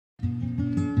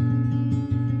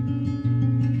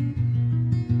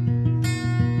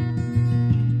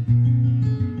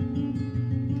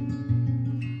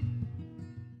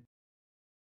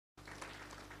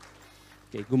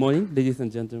Good morning, ladies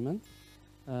and gentlemen.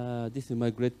 This is my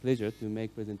great pleasure to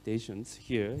make presentations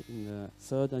here in the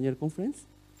third annual conference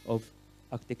of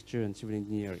architecture and civil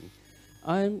engineering.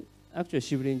 I'm actually a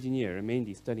civil engineer,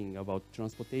 mainly studying about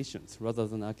transportations rather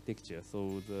than architecture.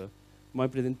 So my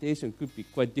presentation could be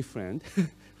quite different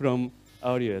from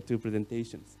earlier two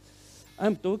presentations.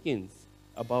 I'm talking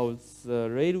about the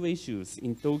railway issues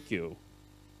in Tokyo.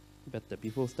 But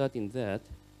before starting that,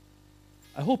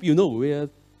 I hope you know where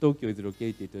Tokyo is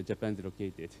located, or Japan is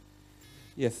located.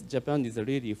 Yes, Japan is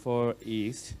really far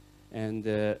east and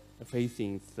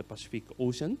facing the Pacific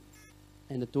Ocean.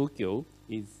 And Tokyo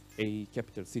is a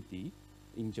capital city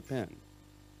in Japan.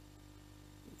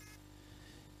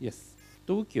 Yes,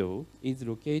 Tokyo is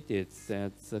located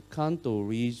at the Kanto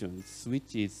region,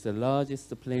 which is the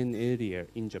largest plain area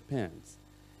in Japan.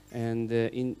 And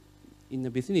in the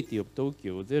vicinity of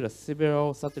Tokyo, there are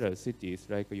several satellite cities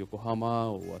like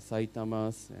Yokohama or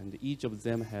Saitama, and each of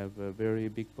them have a very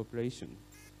big population.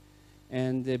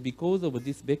 And because of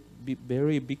this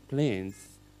very big plains,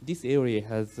 this area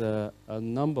has a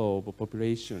number of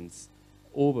populations,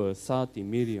 over 30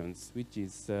 million, which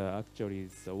is actually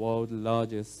the world's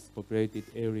largest populated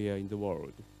area in the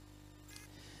world.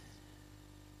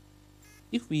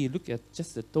 If we look at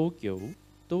just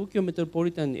Tokyo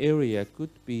metropolitan area could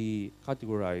be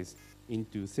categorized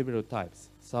into several types.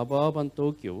 Suburban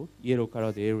Tokyo,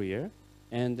 yellow-colored area,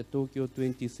 and the Tokyo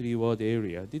 23 ward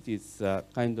area. This is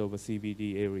kind of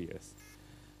CBD areas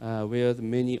where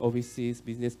many offices,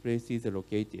 business places are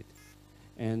located.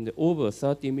 And over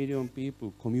 30 million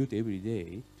people commute every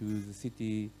day to the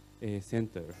city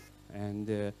center.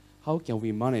 And how can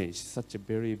we manage such a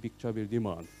very big travel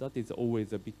demand? That is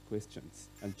always a big question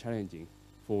and challenging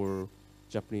for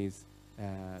Japanese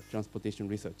transportation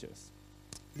researchers.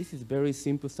 This is very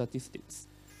simple statistics.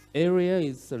 Area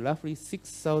is roughly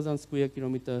 6,000 square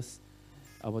kilometers,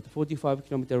 about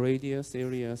 45-kilometer radius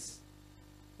areas.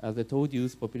 As I told you,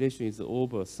 population is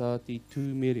over 32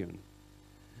 million.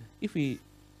 If we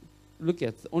look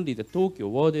at only the Tokyo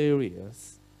world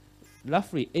areas,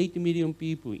 roughly 8 million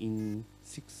people in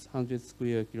 600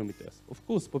 square kilometers. Of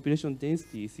course, population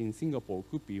densities in Singapore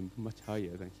could be much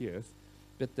higher than here.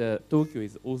 But Tokyo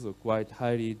is also quite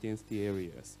highly density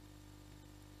areas.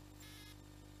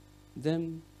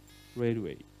 Then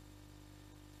railway.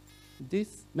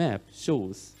 This map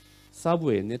shows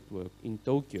subway network in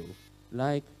Tokyo.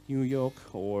 Like New York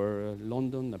or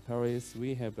London or Paris,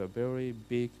 we have a very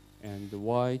big and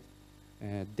wide,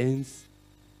 dense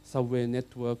subway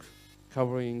network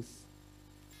covering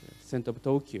center of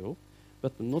Tokyo.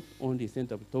 But not only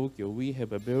center of Tokyo, we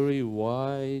have a very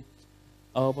wide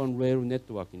urban rail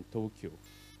network in Tokyo.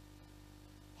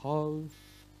 How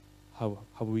have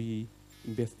we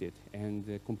invested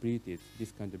and completed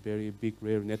this kind of very big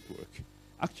rail network?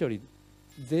 Actually,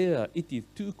 it is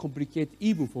too complicated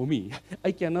even for me.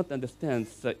 I cannot understand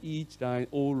each line,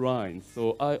 all lines.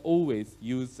 So I always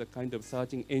use a kind of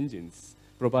searching engines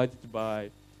provided by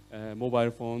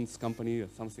mobile phones company or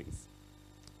something.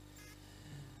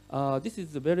 This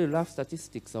is the very rough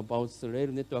statistics about the rail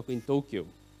network in Tokyo.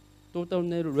 Total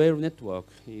rail network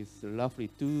is roughly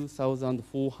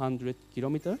 2,400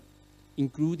 kilometers,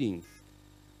 including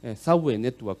subway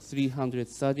network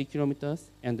 330 kilometers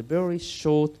and a very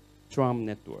short tram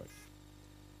network.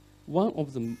 One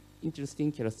of the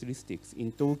interesting characteristics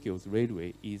in Tokyo's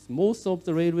railway is most of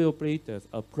the railway operators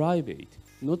are private,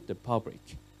 not the public.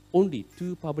 Only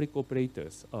 2 public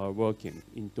operators are working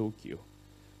in Tokyo.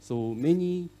 So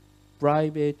many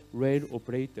private rail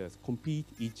operators compete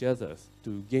each other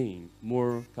to gain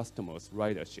more customers'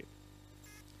 ridership.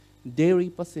 Daily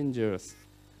passengers,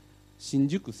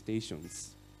 Shinjuku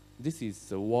stations. This is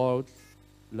the world's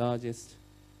largest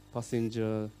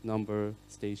passenger number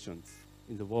stations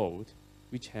in the world,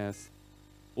 which has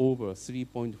over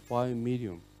 3.5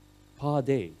 million per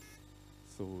day.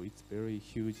 So it's very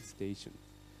huge station.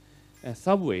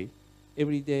 Subway,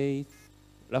 every day,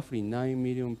 roughly 9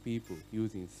 million people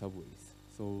using subways.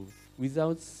 So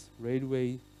without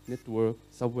railway network,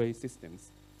 subway systems,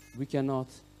 we cannot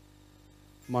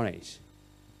manage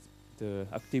the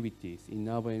activities in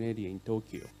urban area in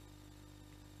Tokyo.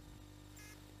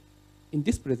 In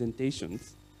this presentation,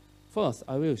 first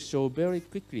I will show very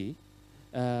quickly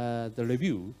the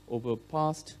review of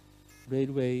past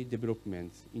railway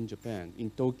developments in Japan, in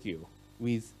Tokyo,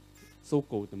 with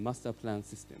so-called master plan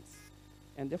systems.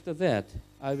 And after that,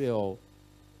 I will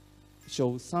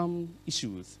show some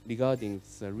issues regarding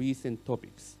the recent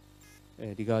topics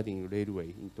regarding railway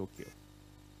in Tokyo.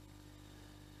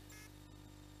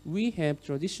 We have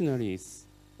traditionally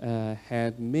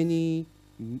had many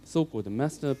so-called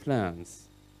master plans,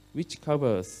 which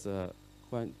covers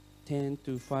 10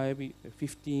 to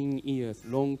 15 years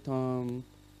long-term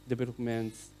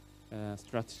development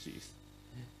strategies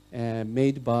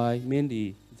made by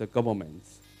mainly the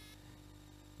governments.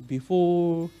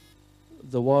 Before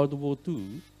the World War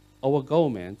II, our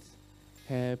governments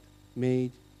have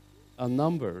made a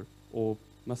number of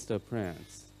master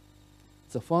plans.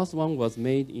 The first one was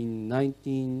made in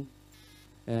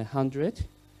 1900,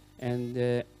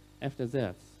 and after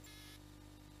that,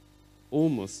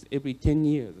 almost every 10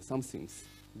 years, something's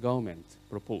government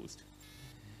proposed.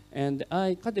 And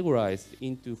I categorized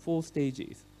into 4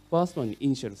 stages. First one,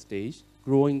 initial stage,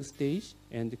 growing stage,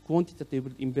 and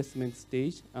quantitative investment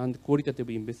stage, and qualitative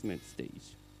investment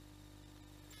stage.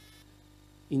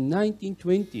 In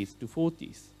 1920s to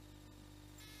 40s,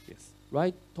 yes,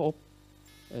 right top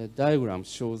diagram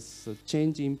shows a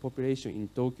change in population in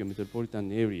Tokyo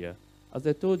metropolitan area. As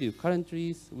I told you,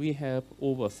 currently we have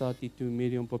over 32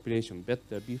 million population, but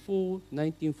before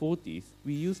 1940s,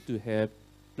 we used to have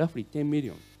roughly 10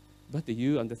 million. But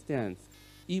you understand,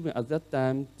 even at that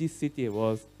time, this city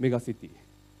was megacity,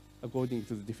 according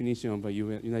to the definition of the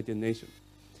United Nations.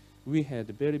 We had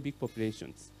very big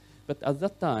populations. But at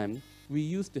that time, we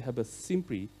used to have a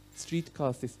simply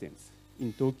streetcar systems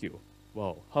in Tokyo.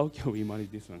 Wow, how can we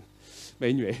manage this one? But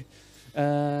anyway,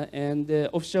 and the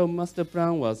official master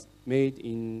plan was made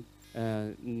in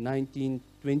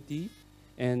 1920,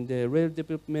 and the rail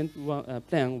development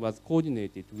plan was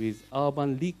coordinated with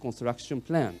urban reconstruction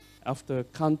plan after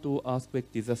Kanto earthquake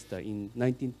disaster in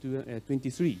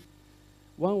 1923.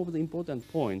 One of the important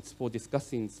points for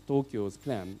discussing Tokyo's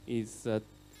plan is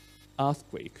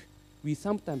earthquake. We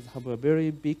sometimes have a very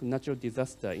big natural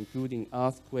disaster, including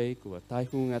earthquake or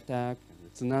typhoon attack,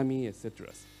 and tsunami,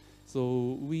 etc.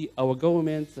 So our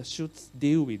governments should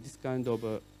deal with this kind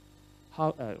of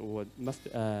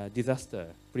disaster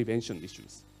prevention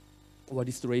issues or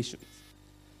restorations.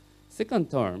 Second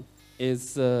term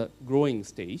is growing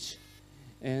stage.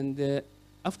 And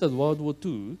after World War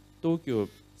II, Tokyo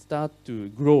started to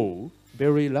grow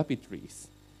very rapidly.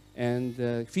 And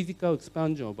physical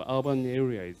expansion of urban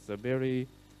area is very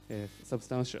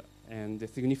substantial and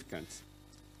significant.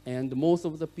 And most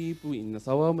of the people in the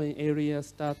suburban area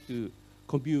start to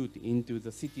commute into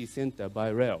the city center by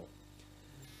rail.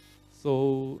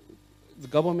 So the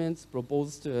government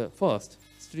proposed first,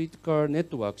 streetcar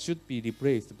network should be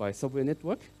replaced by subway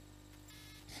network.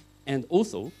 And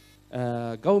also,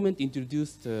 government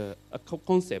introduced a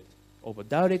concept of a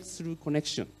direct through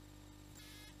connection.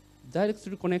 Direct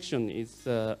through connection is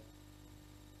the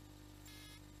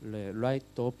right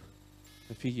top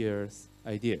figures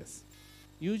ideas.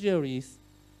 Usually,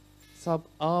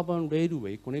 suburban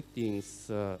railway connecting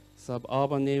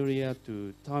suburban area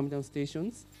to terminal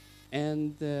stations,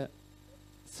 and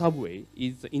subway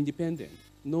is independent,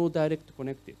 no direct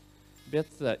connected. But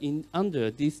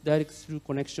under this direct through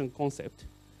connection concept,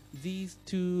 these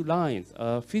two lines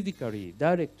are physically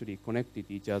directly connected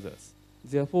to each other.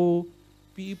 Therefore,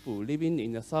 people living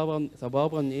in a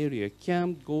suburban area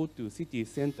can go to city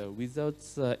center without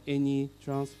any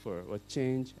transfer or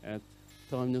change at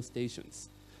terminal stations.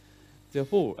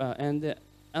 Therefore,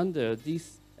 under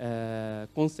this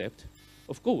concept,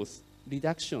 of course,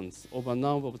 reductions of a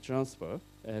number of transfer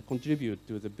contribute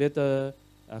to the better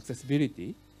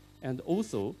accessibility, and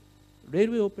also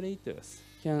railway operators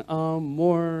can earn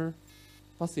more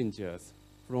passengers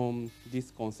from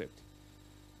this concept.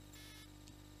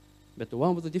 But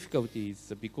one of the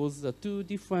difficulties, because the two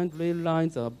different rail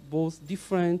lines are both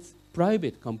different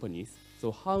private companies,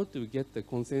 so how to get the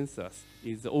consensus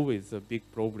is always a big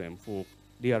problem for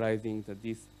realizing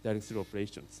these direct through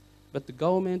operations. But the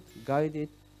government guided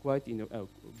quite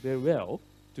very well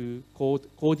to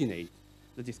coordinate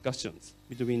the discussions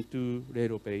between two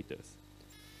rail operators.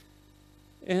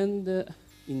 And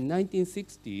in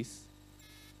 1960s,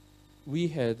 we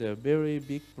had a very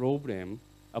big problem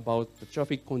about the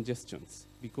traffic congestions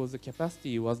because the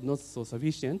capacity was not so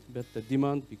sufficient, but the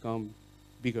demand became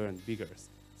bigger and bigger.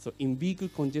 So in-vehicle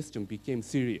congestion became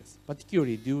serious,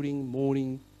 particularly during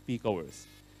morning peak hours.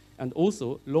 And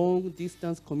also,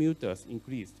 long-distance commuters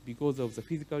increased because of the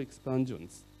physical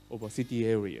expansions over city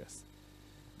areas.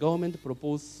 Government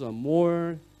proposed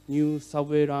more new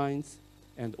subway lines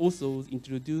and also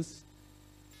introduced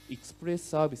express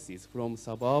services from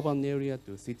suburban area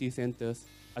to city centers.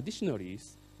 Additionally,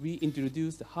 we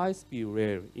introduced high-speed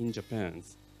rail in Japan.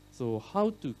 So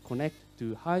how to connect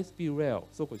to high-speed rail,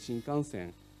 so-called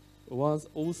Shinkansen, was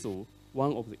also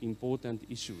one of the important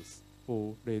issues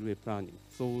for railway planning.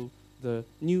 So the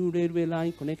new railway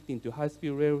line connecting to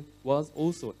high-speed rail was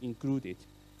also included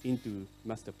into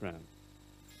master plan.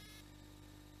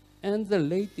 And the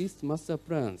latest master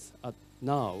plans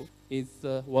now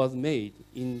was made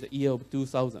in the year of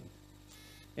 2000.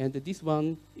 And this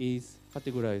one is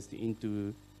categorized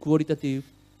into qualitative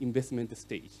investment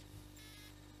stage.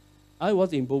 I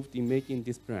was involved in making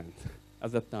this plan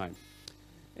at that time.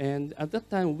 And at that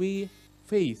time, we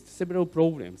faced several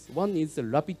problems. One is the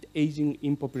rapid aging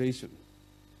in population.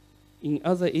 In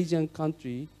other Asian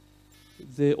countries,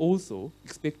 they also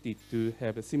expected to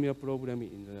have a similar problem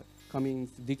in the coming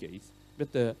decades.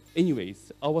 But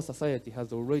anyways, our society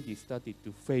has already started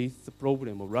to face the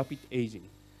problem of rapid aging.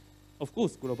 Of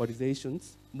course,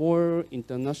 globalizations, more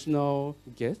international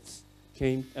guests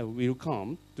will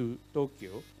come to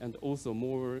Tokyo, and also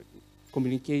more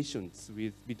communications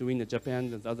between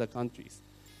Japan and other countries.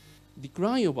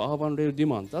 Decline of urban rail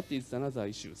demand, that is another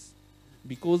issue.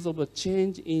 Because of a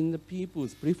change in the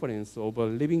people's preference of a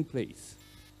living place.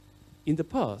 In the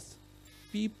past,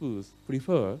 people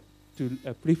prefer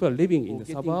living in the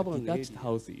suburban detached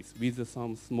houses with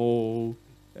some small,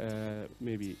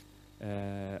 maybe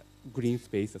green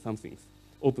space or something,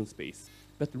 open space.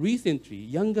 But recently,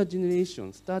 younger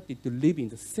generations started to live in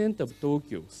the center of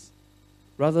Tokyo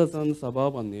rather than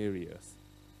suburban areas.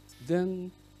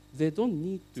 Then they don't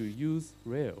need to use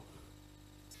rail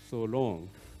so long.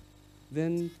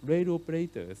 Then rail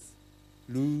operators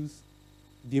lose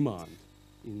demand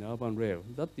in urban rail.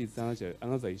 That is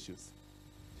another issue.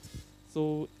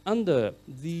 So under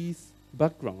this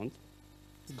background,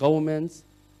 governments,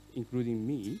 including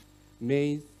me,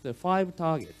 made the 5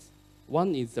 targets.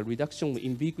 One is the reduction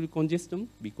in vehicle congestion,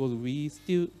 because we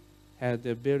still had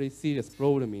a very serious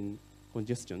problem in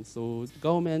congestion. So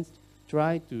governments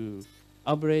tried to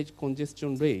average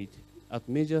congestion rate at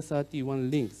major 31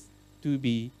 links to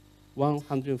be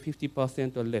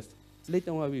 150% or less.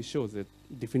 Later on, I will show the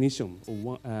definition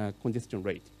of congestion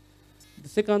rate. The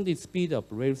second is speed up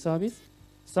rail service.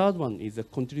 Third one is a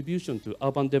contribution to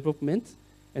urban development.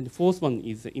 And the fourth one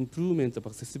is the improvement of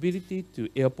accessibility to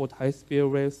airport high-speed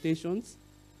rail stations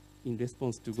in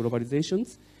response to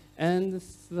globalizations. And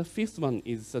the fifth one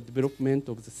is the development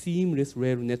of the seamless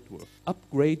rail network,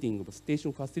 upgrading of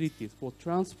station facilities for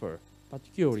transfer,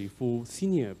 particularly for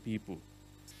senior people,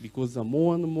 because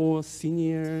more and more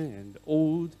senior and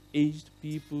old-aged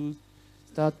people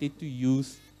started to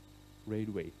use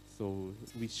railway. So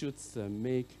we should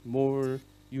make more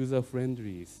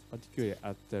user-friendly, particularly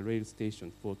at the rail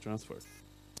station for transfer.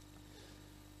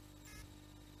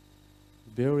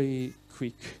 Very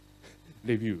quick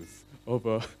reviews of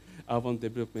urban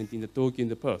development in the Tokyo in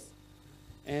the past.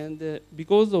 And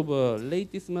because of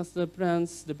latest master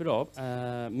plans developed,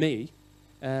 the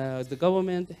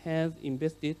government has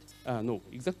invested,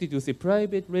 exactly to say,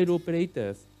 private rail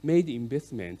operators made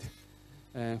investment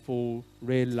for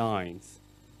rail lines.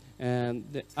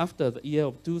 And after the year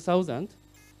of 2000,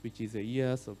 which is the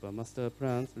years of master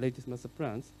plans, latest master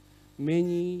plans,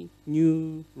 many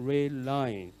new rail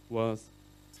line was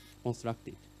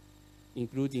constructed,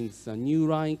 including the new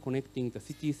line connecting the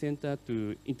city center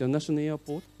to international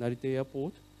airport, Narita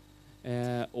Airport,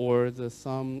 or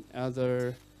some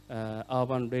other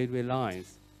urban railway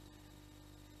lines.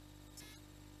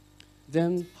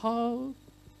 Then how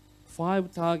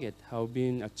 5 targets have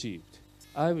been achieved?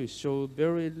 I will show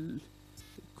very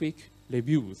quick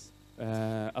reviews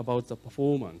about the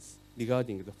performance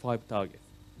regarding the 5 targets.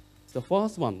 The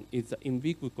first one is the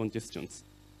in-vehicle congestions.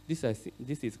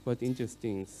 This is quite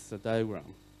interesting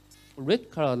diagram.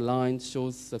 Red color line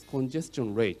shows the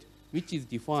congestion rate, which is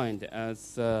defined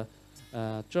as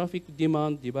traffic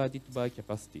demand divided by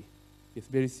capacity. It's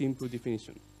very simple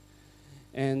definition.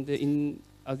 And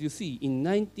as you see, in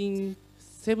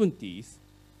 1970s,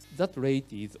 that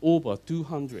rate is over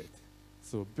 200.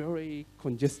 So very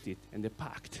congested and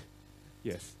packed.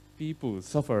 Yes, people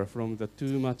suffer from the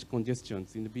too much congestion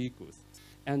in the vehicles.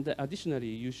 And additionally,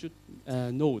 you should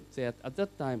note that at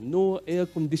that time, no air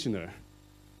conditioner.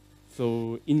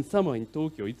 So in summer in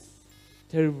Tokyo, it's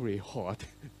terribly hot.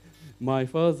 My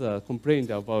father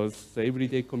complained about the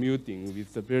everyday commuting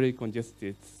with the very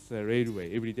congested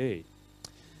railway every day.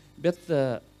 But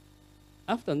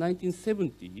after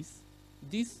 1970s,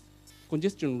 these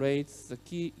congestion rates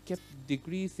kept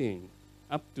decreasing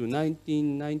up to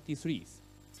 1993.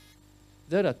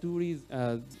 There are 2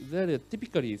 reasons. There are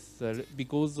typically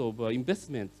because of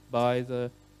investment by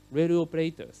the rail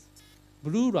operators.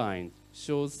 Blue line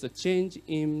shows the change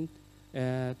in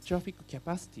traffic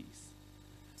capacities,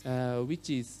 which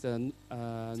is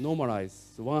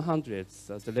normalized 100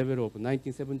 at the level of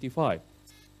 1975.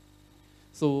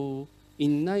 So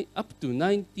up to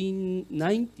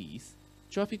 1990s,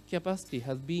 traffic capacity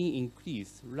has been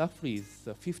increased roughly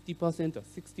 50% or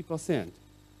 60%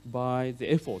 by the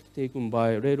effort taken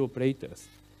by rail operators.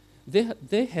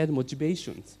 they had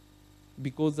motivations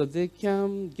because they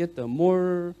can get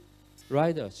more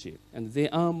ridership and they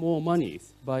earn more money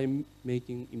by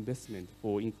making investment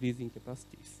for increasing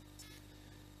capacities.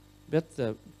 But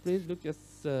please look at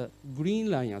the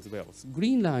green line as well.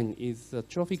 Green line is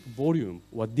traffic volume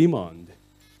or demand.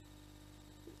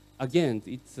 Again,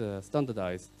 it's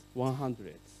standardized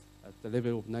 100 at the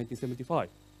level of 1975.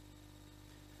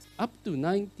 Up to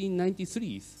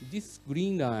 1993, this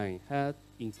green line had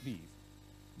increased.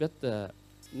 But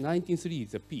 1993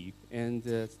 is the peak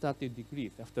and started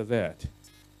decrease after that.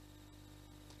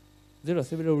 There are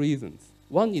several reasons.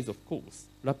 One is, of course,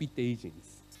 rapid aging,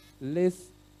 less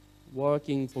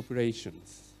working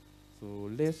populations, so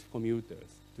less commuters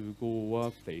to go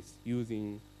workplace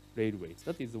using railway.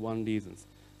 That is one reason.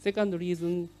 Second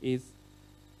reason is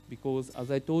because,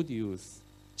 as I told you,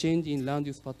 change in land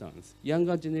use patterns.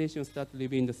 Younger generations start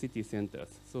living in the city centers,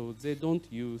 so they don't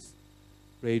use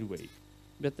railway.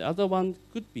 But the other one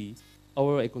could be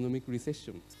our economic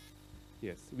recession.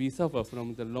 Yes, we suffer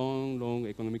from the long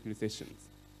economic recessions.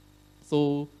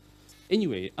 So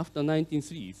anyway, after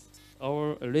 1930s,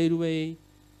 our railway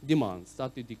demand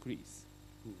started to decrease.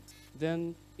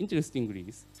 Then, interestingly,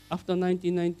 after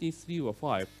 1993 or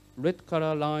 5, red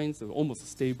color lines are almost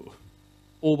stable,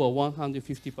 over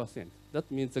 150%. That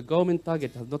means the government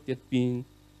target has not yet been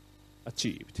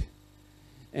achieved.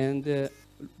 And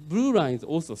blue line is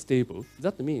also stable.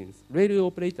 That means railway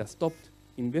operators stopped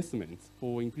investments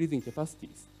for increasing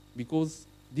capacities because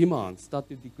demand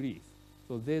started to decrease.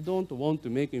 So they don't want to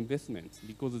make investments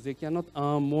because they cannot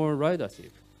earn more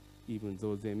ridership, even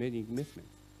though they made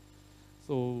investments.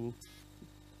 So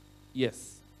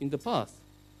yes, in the past,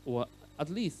 or at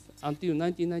least until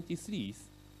 1993,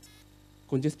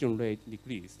 congestion rate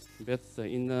decreased. But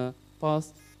in the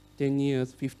past 10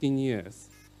 years, 15 years,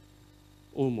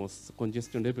 almost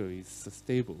congestion level is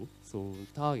stable. So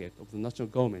the target of the national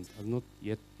government has not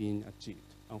yet been achieved,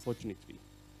 unfortunately.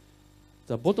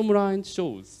 The bottom line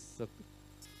shows the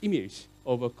image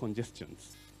of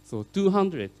congestions. So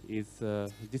 200 is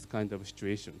this kind of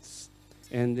situations.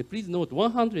 And please note,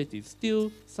 100 is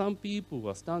still some people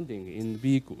are standing in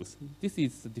vehicles. This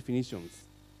is the definitions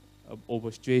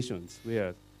of situations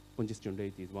where congestion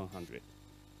rate is 100.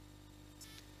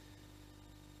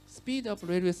 Speed up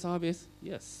railway service,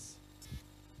 yes.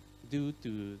 Due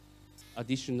to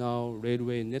additional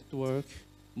railway network,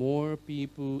 more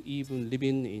people even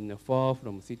living in far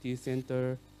from city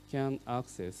center can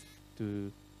access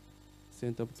to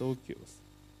center of Tokyo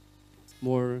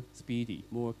more speedy,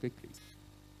 more quickly.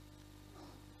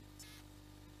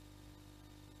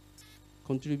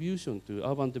 Contribution to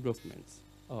urban developments.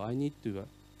 Oh, I need to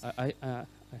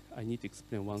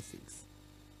explain one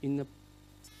thing.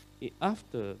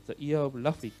 After the year of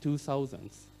roughly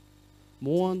 2000s,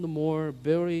 more and more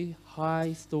very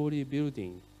high-story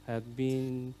buildings had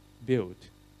been built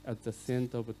at the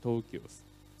center of Tokyo.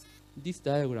 This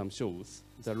diagram shows,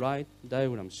 the right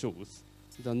diagram shows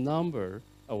the number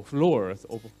of floors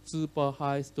of super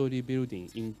high-story building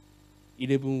in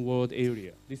 11 world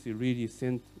area. This is really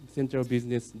central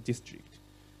business district.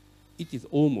 It is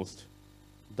almost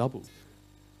doubled,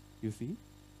 you see?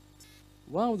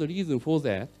 One of the reasons for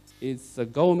that is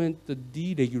government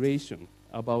deregulation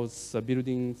about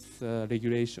buildings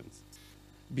regulations.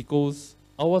 Because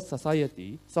our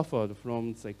society suffered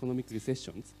from the economic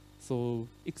recessions, so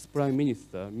ex-Prime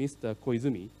Minister, Mr.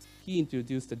 Koizumi, he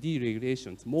introduced the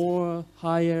deregulations. More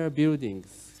higher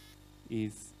buildings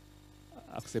is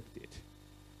accepted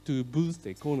to boost the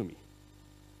economy.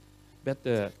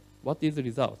 But what is the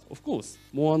result? Of course,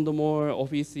 more and more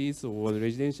offices or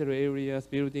residential areas,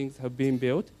 buildings have been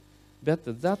built, but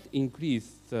that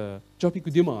increased traffic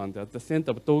demand at the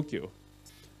center of Tokyo.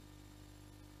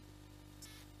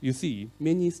 You see,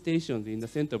 many stations in the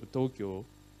center of Tokyo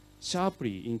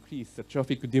sharply increased the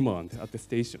traffic demand at the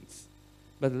stations.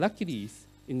 But luckily,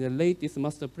 in the latest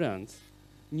master plans,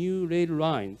 new rail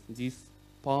lines, these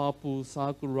purple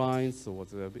circle lines or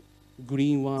the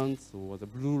green ones or the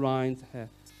blue lines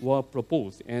were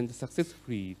proposed and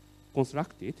successfully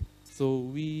constructed. So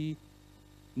we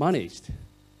managed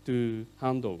to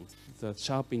handle the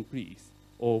sharp increase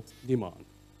of demand.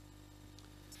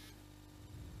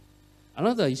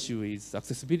 Another issue is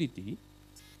accessibility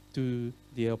to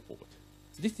the airport.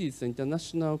 This is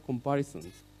international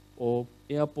comparisons of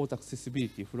airport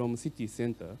accessibility from city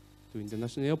center to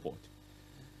international airport.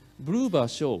 Blue bar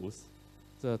shows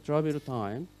the travel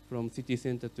time from city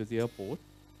center to the airport,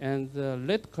 and the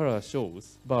red color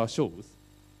bar shows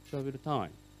travel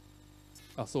time.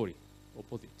 Sorry,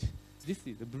 opposite.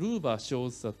 The blue bar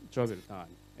shows the travel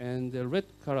time, and the red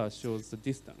color shows the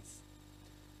distance.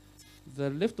 The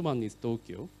left one is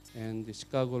Tokyo, and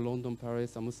Chicago, London,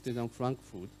 Paris, Amsterdam,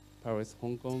 Frankfurt, Paris,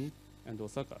 Hong Kong, and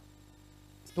Osaka.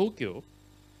 Tokyo,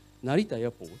 Narita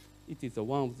Airport, it is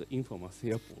one of the infamous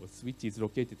airports, which is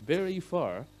located very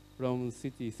far from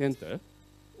city center,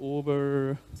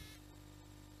 over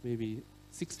maybe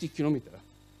 60 kilometers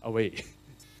away.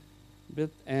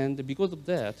 And because of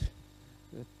that,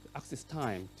 access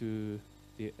time to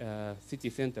the city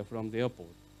center from the airport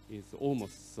is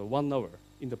almost 1 hour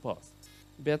in the past.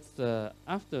 But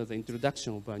after the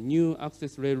introduction of a new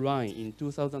access rail line in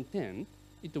 2010,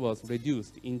 it was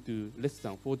reduced into less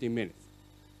than 40 minutes.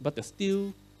 But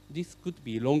still, this could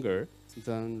be longer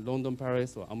than London,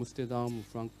 Paris, or Amsterdam, or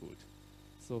Frankfurt.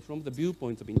 So from the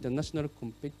viewpoint of international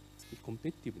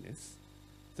competitiveness,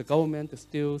 the government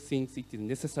still thinks it is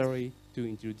necessary to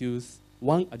introduce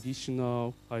one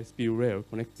additional high-speed rail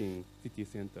connecting city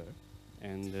center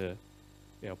and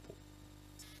airport.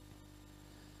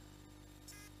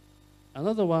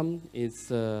 Another one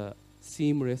is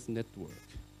seamless network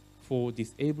for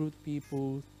disabled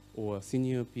people or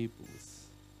senior peoples.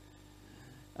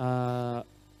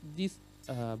 This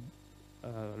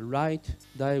right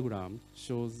diagram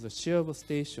shows the share of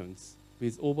stations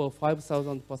with over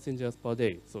 5,000 passengers per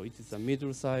day. So it is a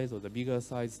middle size or the bigger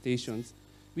size stations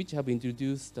which have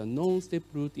introduced a non-step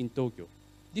route in Tokyo.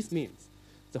 This means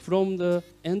that from the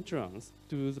entrance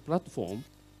to the platform,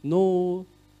 no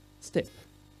step.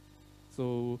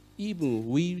 So even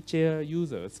wheelchair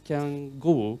users can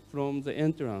go from the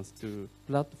entrance to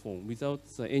platform without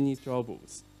any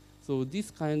troubles. So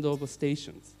this kind of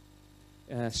stations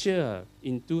share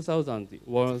in 2000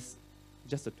 was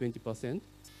just 20%,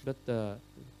 but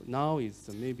now it's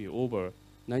maybe over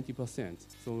 90%.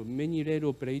 So many rail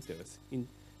operators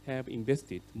have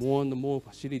invested more and more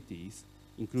facilities,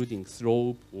 including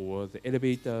slope or the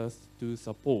elevators to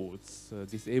support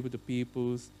disabled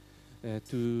people's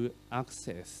to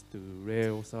access to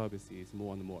rail services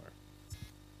more and more.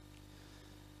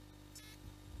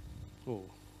 Oh,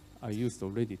 I used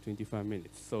already 25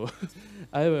 minutes, so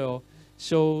I will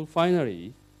show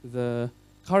finally the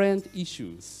current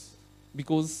issues,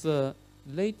 because the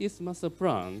latest master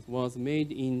plan was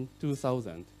made in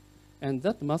 2000, and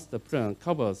that master plan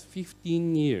covers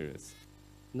 15 years.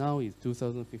 Now is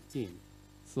 2015.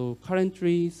 So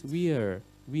currently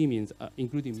we means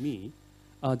including me,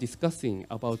 are discussing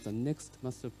about the next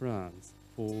master plans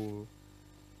for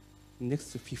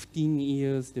next 15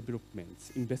 years developments,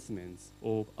 investments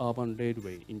of urban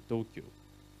railway in Tokyo.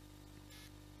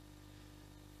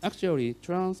 Actually,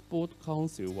 Transport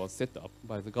Council was set up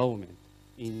by the government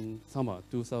in summer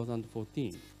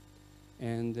 2014.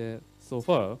 And so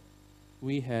far,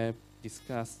 we have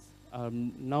discussed a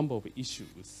number of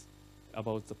issues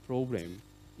about the problem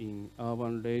in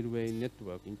urban railway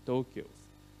network in Tokyo.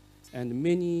 And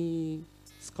many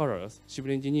scholars,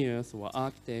 civil engineers or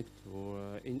architects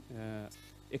or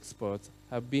experts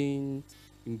have been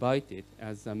invited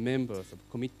as members of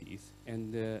committees,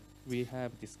 and we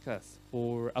have discussed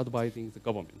for advising the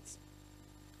governments.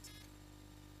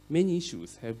 Many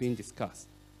issues have been discussed.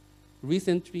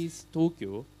 Recently,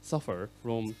 Tokyo suffered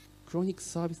from chronic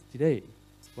service delay.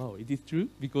 Wow, it is true?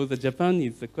 Because Japan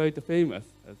is quite famous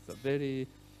as a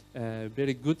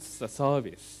very good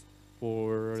service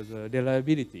for the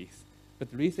reliabilities. But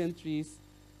recently,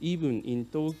 even in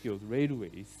Tokyo's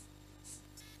railways,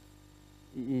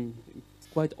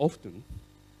 quite often,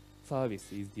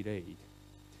 service is delayed.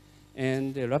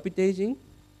 And rapid aging,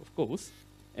 of course,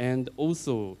 and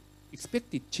also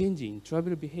expected change in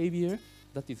travel behavior,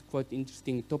 that is quite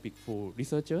interesting topic for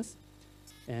researchers.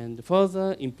 And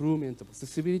further improvement of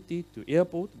accessibility to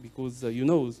airport, because you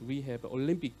know we have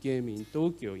Olympic game in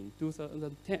Tokyo in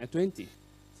 2020.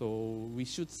 So we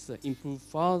should improve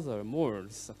further more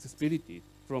accessibility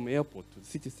from airport to the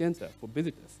city center for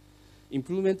visitors.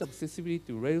 Improvement of accessibility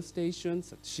to rail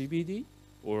stations at CBD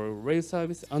or rail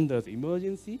service under the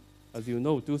emergency. As you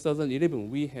know, 2011,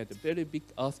 we had a very big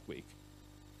earthquake.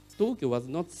 Tokyo was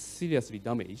not seriously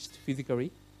damaged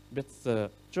physically, but the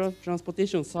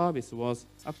transportation service was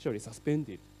actually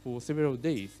suspended for several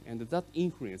days, and that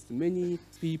influenced many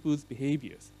people's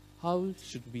behaviors. How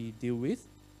should we deal with?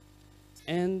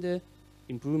 And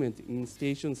improvement in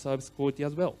station service quality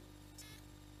as well.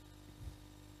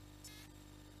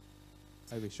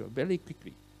 I will show very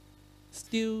quickly.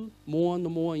 Still more and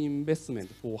more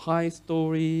investment for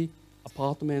high-story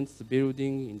apartments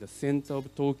building in the center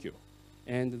of Tokyo,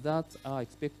 and that are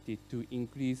expected to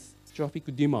increase traffic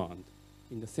demand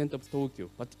in the center of Tokyo,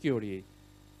 particularly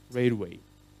railway.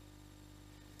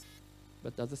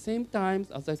 But at the same time,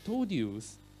 as I told you,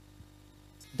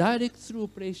 direct through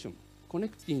operation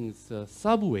connecting the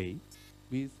subway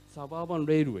with suburban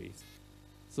railways.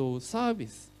 So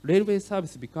railway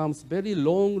service becomes very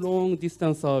long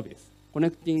distance service,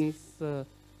 connecting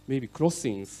maybe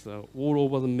crossings all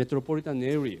over the metropolitan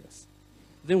areas.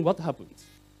 Then what happens?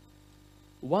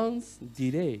 Once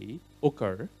delay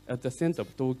occur at the center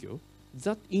of Tokyo,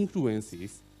 that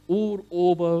influences all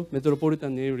over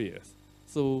metropolitan areas.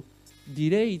 So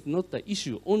delay is not the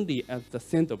issue only at the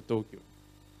center of Tokyo.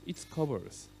 It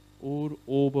covers all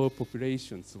over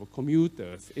populations of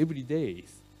commuters every day.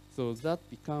 So that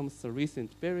becomes a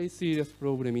recent very serious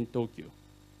problem in Tokyo.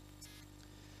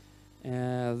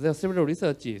 There are several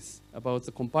researches about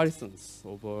the comparisons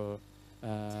of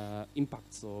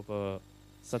impacts of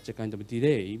such a kind of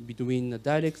delay between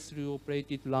direct through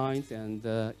operated lines and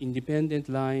independent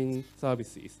line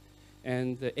services.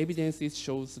 And the evidence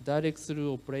shows direct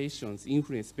through operations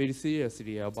influence very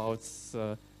seriously about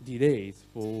delays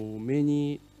for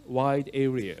many wide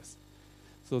areas.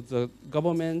 So the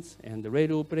governments and the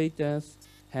rail operators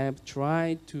have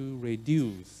tried to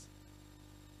reduce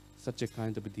such a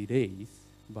kind of delays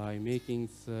by making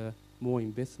more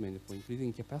investment for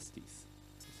increasing capacities,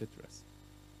 etc.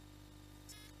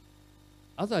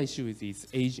 Other issue is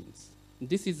agents.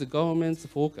 This is the government's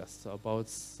focus about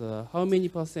how many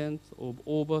percent of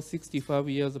over 65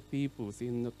 years of people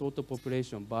in the total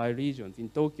population by regions in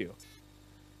Tokyo.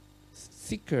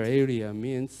 Sicker area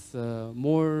means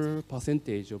more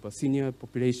percentage of senior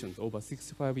populations over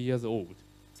 65 years old.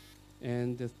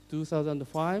 And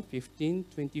 2005, 15,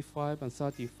 25, and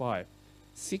 35,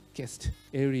 sickest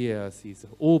areas is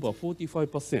over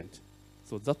 45%.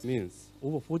 So that means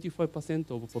over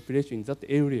 45% of the population in that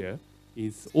area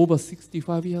is over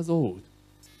 65 years old.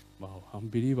 Wow,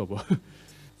 unbelievable.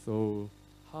 So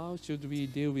how should we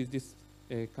deal with this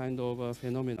kind of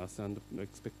phenomena and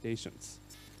expectations?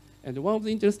 And one of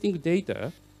the interesting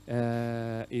data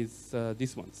is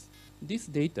this one. This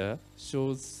data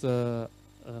shows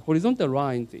horizontal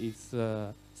line is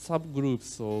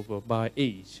subgroups of by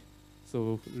age.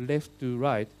 So left to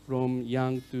right, from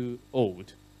young to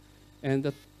old. And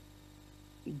the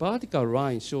vertical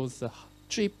line shows the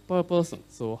trip per person.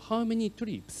 So how many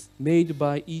trips made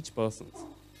by each person?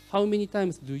 How many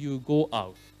times do you go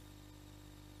out?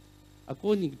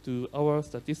 According to our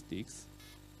statistics,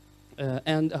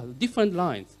 and different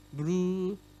lines,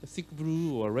 blue, thick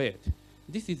blue, or red.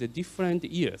 This is a different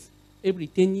years. Every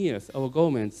 10 years, our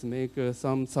governments make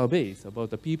some surveys about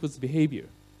the people's behavior.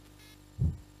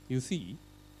 You see,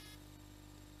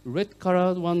 red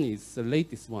colored one is the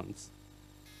latest ones.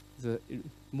 The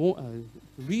more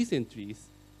recently,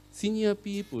 senior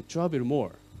people travel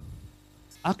more,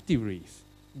 actively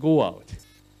go out,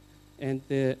 and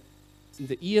in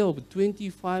the year of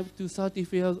 25 to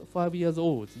 35 years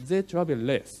old, they travel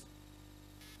less.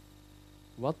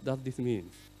 What does this mean?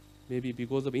 Maybe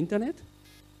because of internet?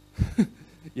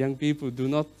 Young people do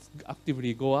not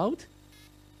actively go out?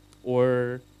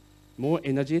 Or more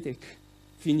energetic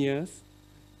seniors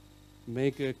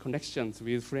make connections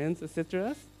with friends,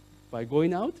 etc. by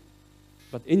going out?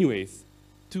 But anyways,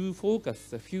 to focus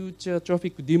the future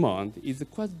traffic demand is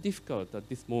quite difficult at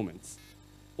this moment.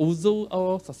 Although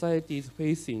our society is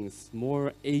facing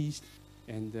more aged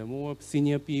and more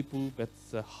senior people, but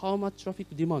how much traffic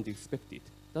demand is expected?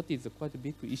 That is quite a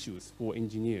big issue for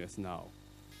engineers now.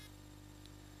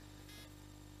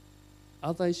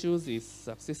 Other issues is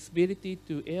accessibility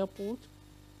to airport.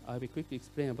 I will quickly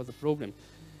explain about the problem.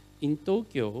 In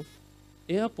Tokyo,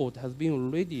 airport has been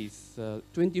already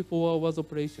 24 hours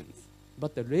operations,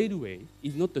 but the railway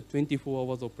is not the 24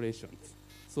 hours operations.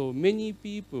 So many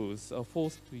people are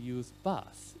forced to use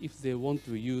bus if they want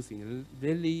to use in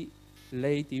very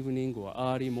late evening or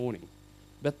early morning.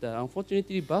 But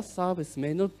unfortunately, bus service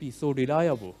may not be so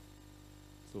reliable.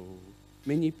 So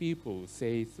many people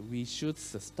say we should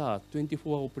start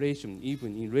 24-hour operation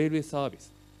even in railway service.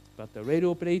 But the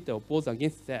railway operator opposes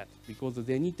against that because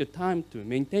they need the time to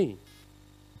maintain.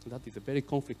 That is a very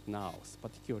conflict now,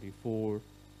 particularly for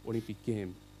Olympic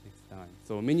game next time.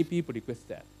 So many people request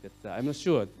that, but I'm not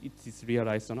sure it is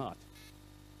realized or not.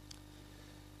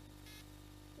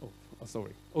 Oh,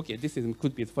 sorry. Okay, this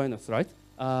could be the final slide.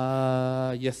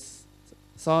 Yes,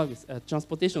 service,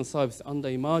 transportation service under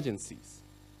emergencies.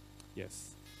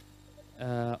 Yes.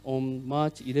 On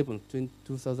March 11,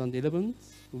 2011,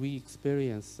 we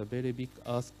experienced a very big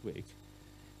earthquake.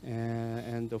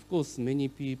 And of course, many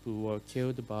people were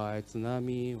killed by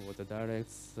tsunami or the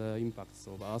direct impacts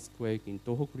of earthquake in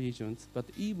Tohoku regions. But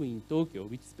even in Tokyo,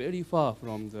 which is very far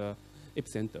from the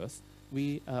epicenters,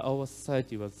 our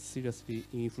society was seriously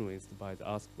influenced by the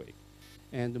earthquake.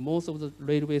 And most of the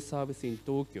railway service in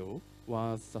Tokyo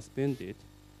was suspended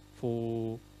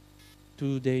for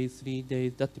 2 days, 3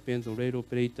 days, that depends on rail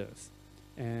operators.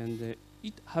 And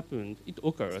it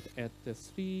occurred at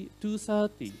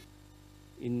 2:30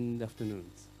 in the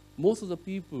afternoons. Most of the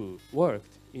people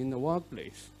worked in the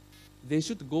workplace. They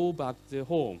should go back to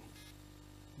home.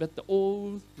 But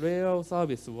all rail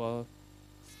service was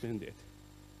suspended.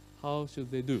 How should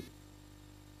they do?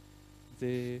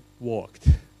 They walked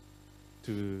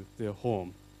to their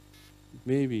home,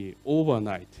 maybe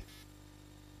overnight.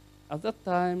 At that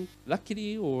time,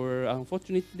 luckily or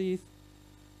unfortunately,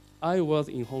 I was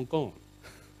in Hong Kong.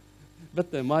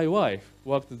 But my wife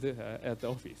worked there at the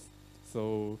office.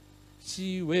 So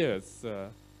she wears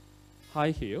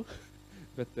high heel,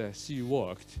 but she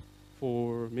walked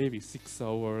for maybe 6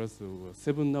 hours or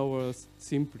 7 hours,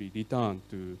 simply returned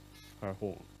to her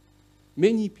home.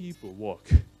 Many people walk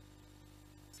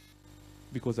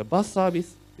because the bus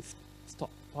service is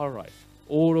stopped, paralyzed.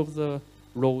 All of the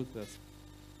roads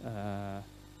are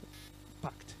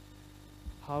packed.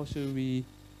 How should we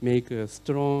make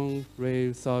strong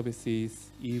rail services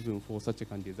even for such a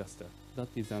kind of disaster? That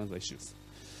is another issue.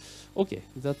 Okay,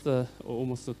 that's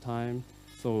almost the time.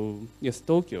 So yes,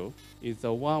 Tokyo is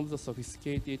one of the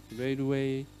sophisticated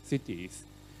railway cities.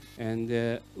 And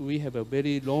we have a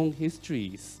very long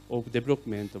histories of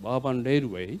development of urban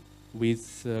railway with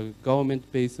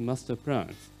government-based master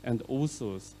plans and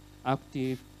also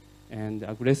active and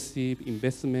aggressive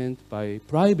investment by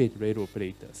private rail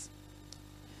operators.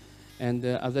 And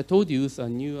as I told you, a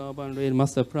new urban rail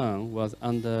master plan was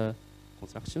under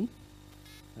construction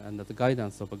under the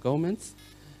guidance of the governments.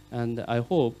 And I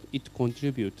hope it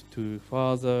contributes to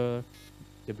further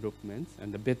developments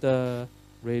and better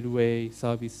railway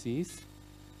services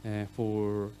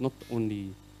for not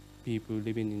only people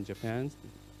living in Japan,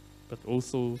 but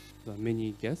also the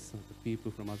many guests, the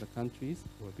people from other countries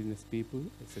or business people,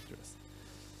 etc.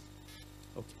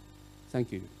 Okay,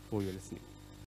 thank you for your listening.